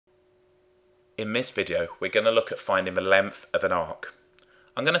In this video, we're going to look at finding the length of an arc.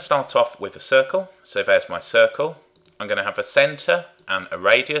 I'm going to start off with a circle, so there's my circle. I'm going to have a centre and a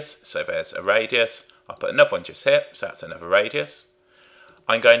radius, so there's a radius. I'll put another one just here, so that's another radius.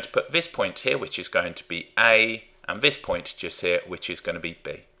 I'm going to put this point here, which is going to be A, and this point just here, which is going to be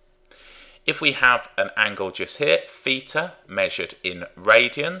B. If we have an angle just here, theta, measured in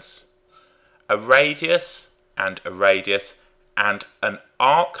radians, a radius, and an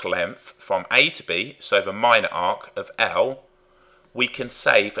arc length from A to B, so the minor arc of L, we can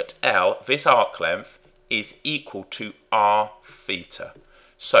say that L, this arc length, is equal to r theta.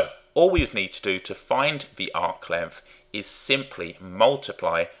 So all we would need to do to find the arc length is simply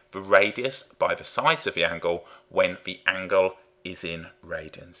multiply the radius by the size of the angle when the angle is in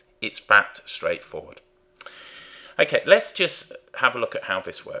radians. It's that straightforward. Okay, let's just have a look at how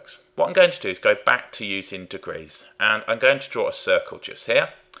this works. What I'm going to do is go back to using degrees, and I'm going to draw a circle just here,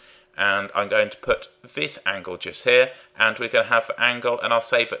 and I'm going to put this angle just here, and we're going to have the angle, and I'll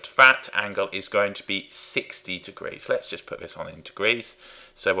say that that angle is going to be 60 degrees. Let's just put this on in degrees.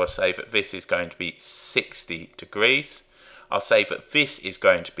 So we'll say that this is going to be 60 degrees. I'll say that this is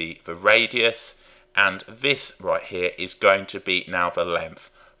going to be the radius, and this right here is going to be now the length,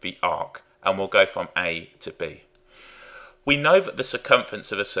 the arc, and we'll go from A to B. We know that the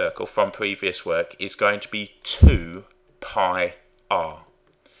circumference of a circle from previous work is going to be 2 pi r.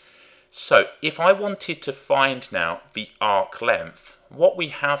 So if I wanted to find now the arc length, what we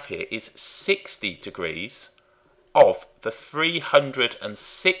have here is 60 degrees of the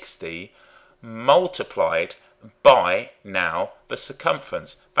 360 multiplied by now the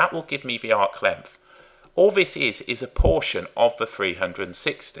circumference. That will give me the arc length. All this is a portion of the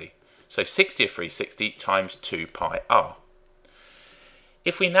 360. So 60 of 360 times 2 pi r.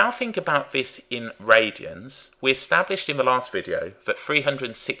 If we now think about this in radians, we established in the last video that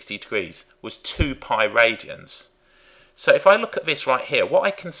 360 degrees was 2 pi radians. So if I look at this right here, what I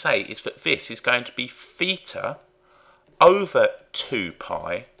can say is that this is going to be theta over 2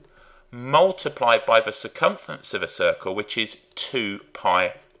 pi multiplied by the circumference of a circle, which is 2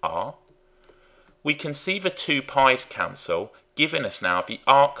 pi r. We can see the 2 pi's cancel, giving us now the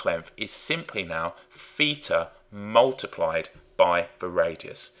arc length is simply now theta multiplied by the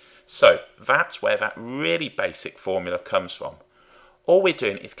radius. So that's where that really basic formula comes from. All we're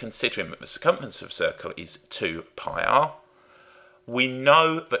doing is considering that the circumference of a circle is 2 pi r. We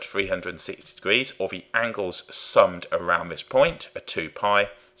know that 360 degrees, or the angles summed around this point, are 2 pi.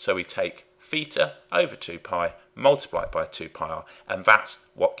 So we take theta over 2 pi multiplied by 2 pi r, and that's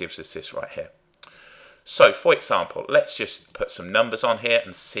what gives us this right here. So for example, let's just put some numbers on here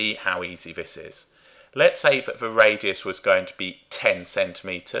and see how easy this is. Let's say that the radius was going to be 10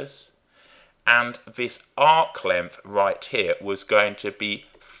 centimeters, and this arc length right here was going to be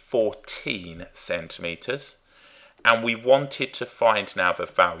 14 centimeters, and we wanted to find now the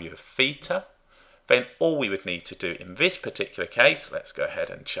value of theta. Then all we would need to do in this particular case, let's go ahead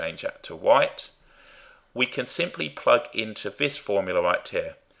and change that to white, we can simply plug into this formula right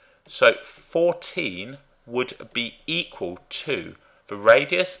here. So 14 would be equal to the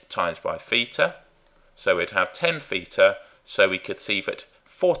radius times by theta. So we'd have 10 theta, so we could see that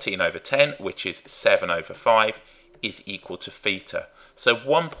 14 over 10, which is 7 over 5, is equal to theta. So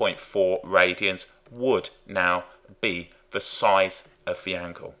 1.4 radians would now be the size of the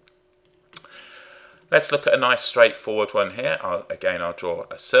angle. Let's look at a nice straightforward one here. I'll draw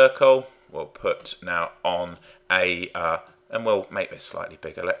a circle. We'll put now on a, and we'll make this slightly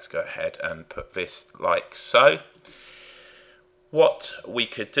bigger. Let's go ahead and put this like so. What we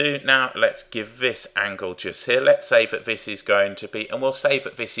could do now, let's give this angle just here. Let's say that this is going to be, and we'll say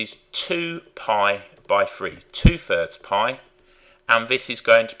that this is 2 pi by 3, 2/3 pi, and this is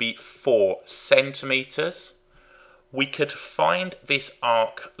going to be 4 centimeters. We could find this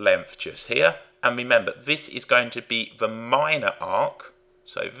arc length just here, and remember, this is going to be the minor arc,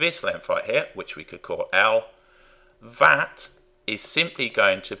 so this length right here, which we could call L, that is simply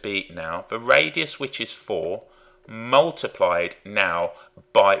going to be now the radius, which is 4, multiplied now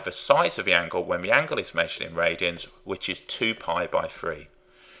by the size of the angle when the angle is measured in radians, which is 2 pi by 3.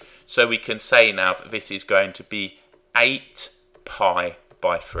 So we can say now that this is going to be 8 pi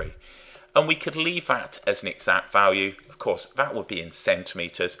by 3. And we could leave that as an exact value. Of course, that would be in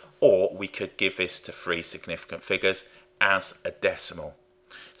centimeters, or we could give this to 3 significant figures as a decimal.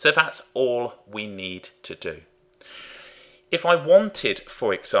 So that's all we need to do. If I wanted,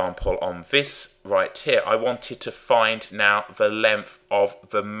 for example, on this right here, I wanted to find now the length of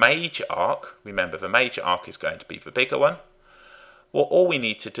the major arc. Remember, the major arc is going to be the bigger one. Well, all we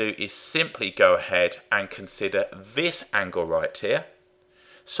need to do is simply go ahead and consider this angle right here.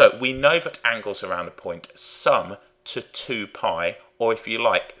 So we know that angles around a point sum to 2 pi, or if you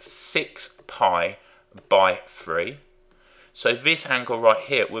like, 6 pi by 3. So this angle right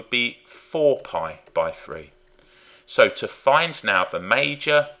here would be 4 pi by 3. So to find now the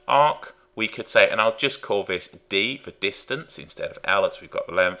major arc, we could say, and I'll just call this d, the distance, instead of l as we've got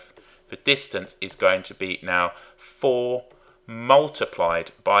the length. The distance is going to be now 4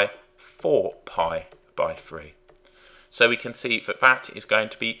 multiplied by 4 pi by 3. So we can see that that is going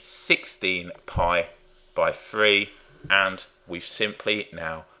to be 16 pi by 3, and we've simply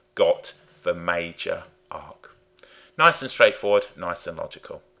now got the major arc. Nice and straightforward, nice and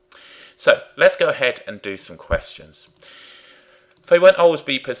logical. So let's go ahead and do some questions. They won't always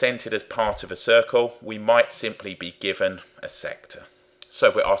be presented as part of a circle. We might simply be given a sector.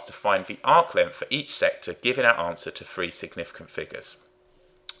 So we're asked to find the arc length for each sector, giving our answer to 3 significant figures.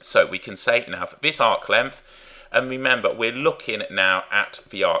 So we can say now that this arc length, and remember we're looking now at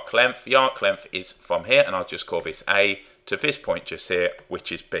the arc length. The arc length is from here, and I'll just call this A, to this point just here,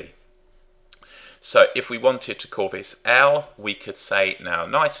 which is B. So if we wanted to call this L, we could say now,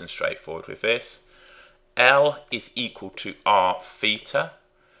 nice and straightforward with this, L is equal to r theta.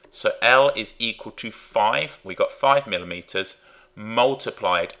 So L is equal to 5, we got 5 millimeters,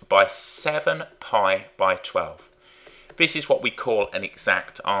 multiplied by 7 pi by 12. This is what we call an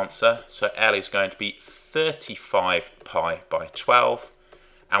exact answer. So L is going to be 35 pi by 12.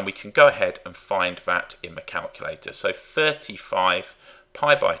 And we can go ahead and find that in the calculator. So 35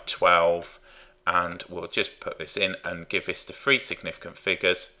 pi by 12. And we'll just put this in and give this to 3 significant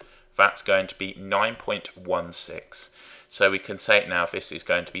figures. That's going to be 9.16. So we can say now this is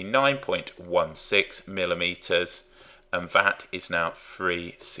going to be 9.16 millimeters, and that is now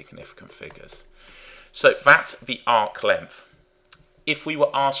 3 significant figures. So that's the arc length. If we were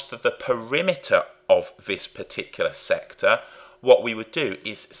asked for the perimeter of this particular sector, what we would do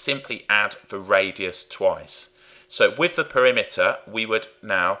is simply add the radius twice. So with the perimeter, we would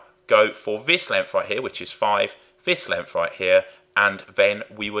now go for this length right here, which is 5, this length right here, and then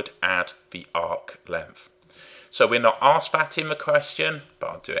we would add the arc length. So we're not asked that in the question, but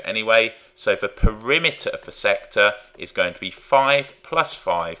I'll do it anyway. So the perimeter of the sector is going to be 5 plus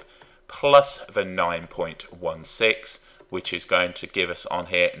 5 plus the 9.16, which is going to give us on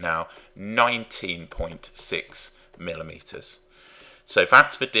here now 19.6 millimeters. So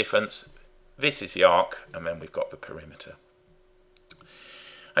that's the difference. This is the arc, and then we've got the perimeter.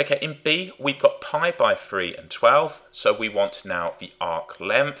 Okay, in B, we've got pi by 3 and 12, so we want now the arc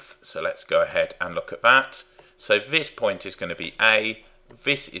length. So let's go ahead and look at that. So this point is going to be A,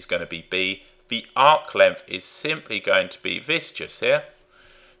 this is going to be B. The arc length is simply going to be this just here.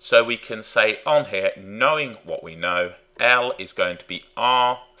 So we can say on here, knowing what we know, L is going to be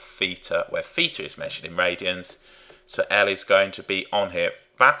r theta, where theta is measured in radians. So L is going to be on here,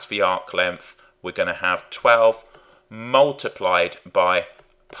 that's the arc length. We're going to have 12 multiplied by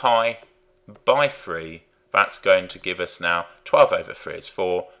pi by 3. That's going to give us now 12 over 3 is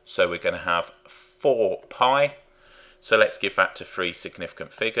 4. So we're going to have 4 pi. So let's give that to 3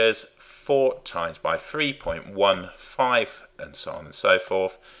 significant figures. 4 times by 3.15 and so on and so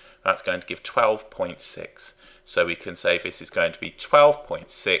forth. That's going to give 12.6. So we can say this is going to be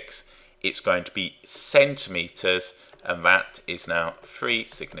 12.6. It's going to be centimeters, and that is now 3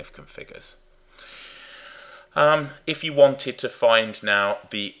 significant figures. If you wanted to find now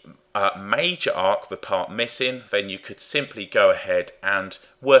the major arc, the part missing, then you could simply go ahead and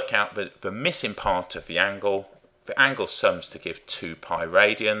work out the missing part of the angle. The angle sums to give 2 pi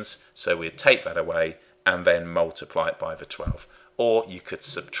radians, so we'd take that away and then multiply it by the 12. Or you could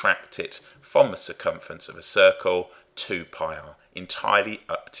subtract it from the circumference of a circle, 2 pi r, entirely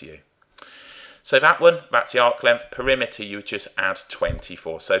up to you. So that one, that's the arc length. Perimeter, you would just add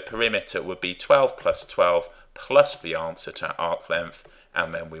 24. So perimeter would be 12 plus 12 plus the answer to arc length,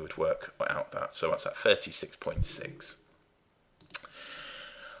 and then we would work out that. So what's that? 36.6.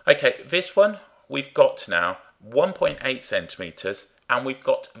 Okay, this one, we've got now 1.8 centimeters, and we've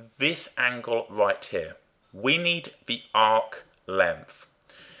got this angle right here. We need the arc length.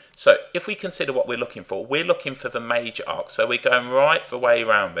 So if we consider what we're looking for, we're looking for the major arc. So we're going right the way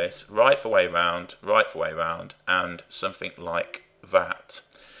around this, right the way around, right the way around, and something like that.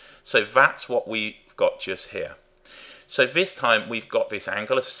 So that's what we've got just here. So this time we've got this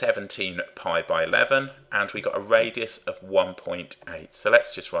angle of 17 pi by 11, and we've got a radius of 1.8. So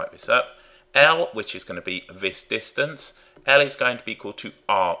let's just write this up. L, which is going to be this distance, L is going to be equal to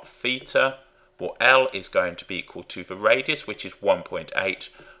r theta, or L is going to be equal to the radius, which is 1.8,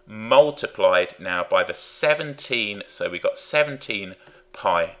 multiplied now by the 17, so we got 17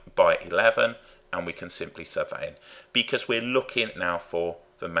 pi by 11, and we can simply sub that in, because we're looking now for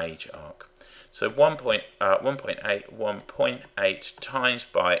the major arc. So 1.8 times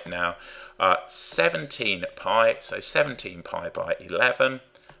by now 17 pi, so 17 pi by 11,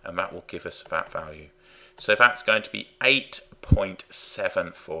 and that will give us that value. So that's going to be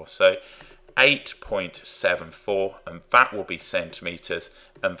 8.74. So 8.74, and that will be centimetres,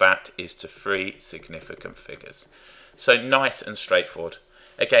 and that is to 3 significant figures. So nice and straightforward.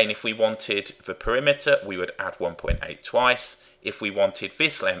 Again, if we wanted the perimeter, we would add 1.8 twice. If we wanted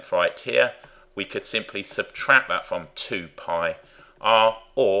this length right here, we could simply subtract that from 2 pi r,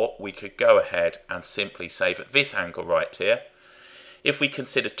 or we could go ahead and simply say that this angle right here, if we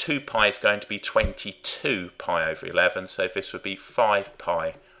consider 2 pi is going to be 22 pi over 11, so this would be 5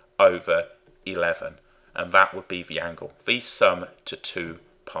 pi over 11, and that would be the angle. These sum to 2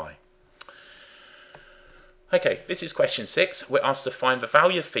 pi. Okay, this is question 6. We're asked to find the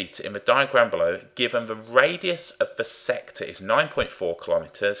value of theta in the diagram below, given the radius of the sector is 9.4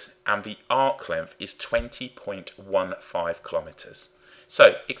 kilometers and the arc length is 20.15 kilometers.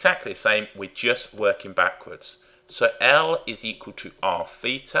 So exactly the same, we're just working backwards. So L is equal to r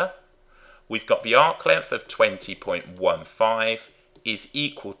theta. We've got the arc length of 20.15 is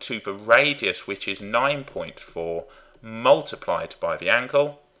equal to the radius, which is 9.4, multiplied by the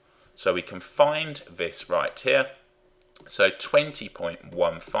angle. So we can find this right here. So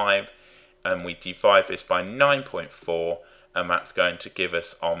 20.15, and we divide this by 9.4, and that's going to give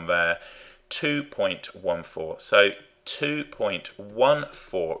us on there 2.14. So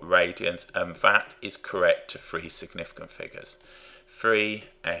 2.14 radians, and that is correct to 3 significant figures. 3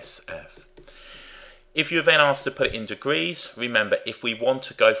 SF. If you're then asked to put it in degrees, remember, if we want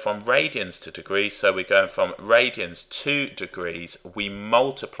to go from radians to degrees, so we're going from radians to degrees, we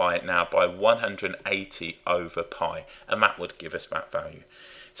multiply it now by 180 over pi, and that would give us that value.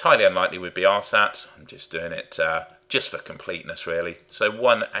 It's highly unlikely we'd be asked that. I'm just doing it just for completeness, really. So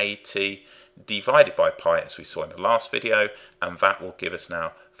 180 divided by pi, as we saw in the last video, and that will give us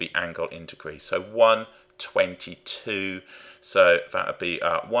now the angle in degrees. So 122, so that would be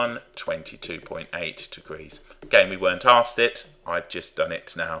 122.8 degrees. Again, we weren't asked it, I've just done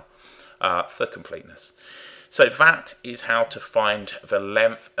it now for completeness. So that is how to find the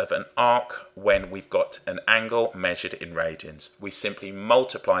length of an arc when we've got an angle measured in radians. We simply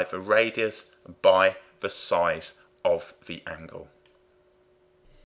multiply the radius by the size of the angle.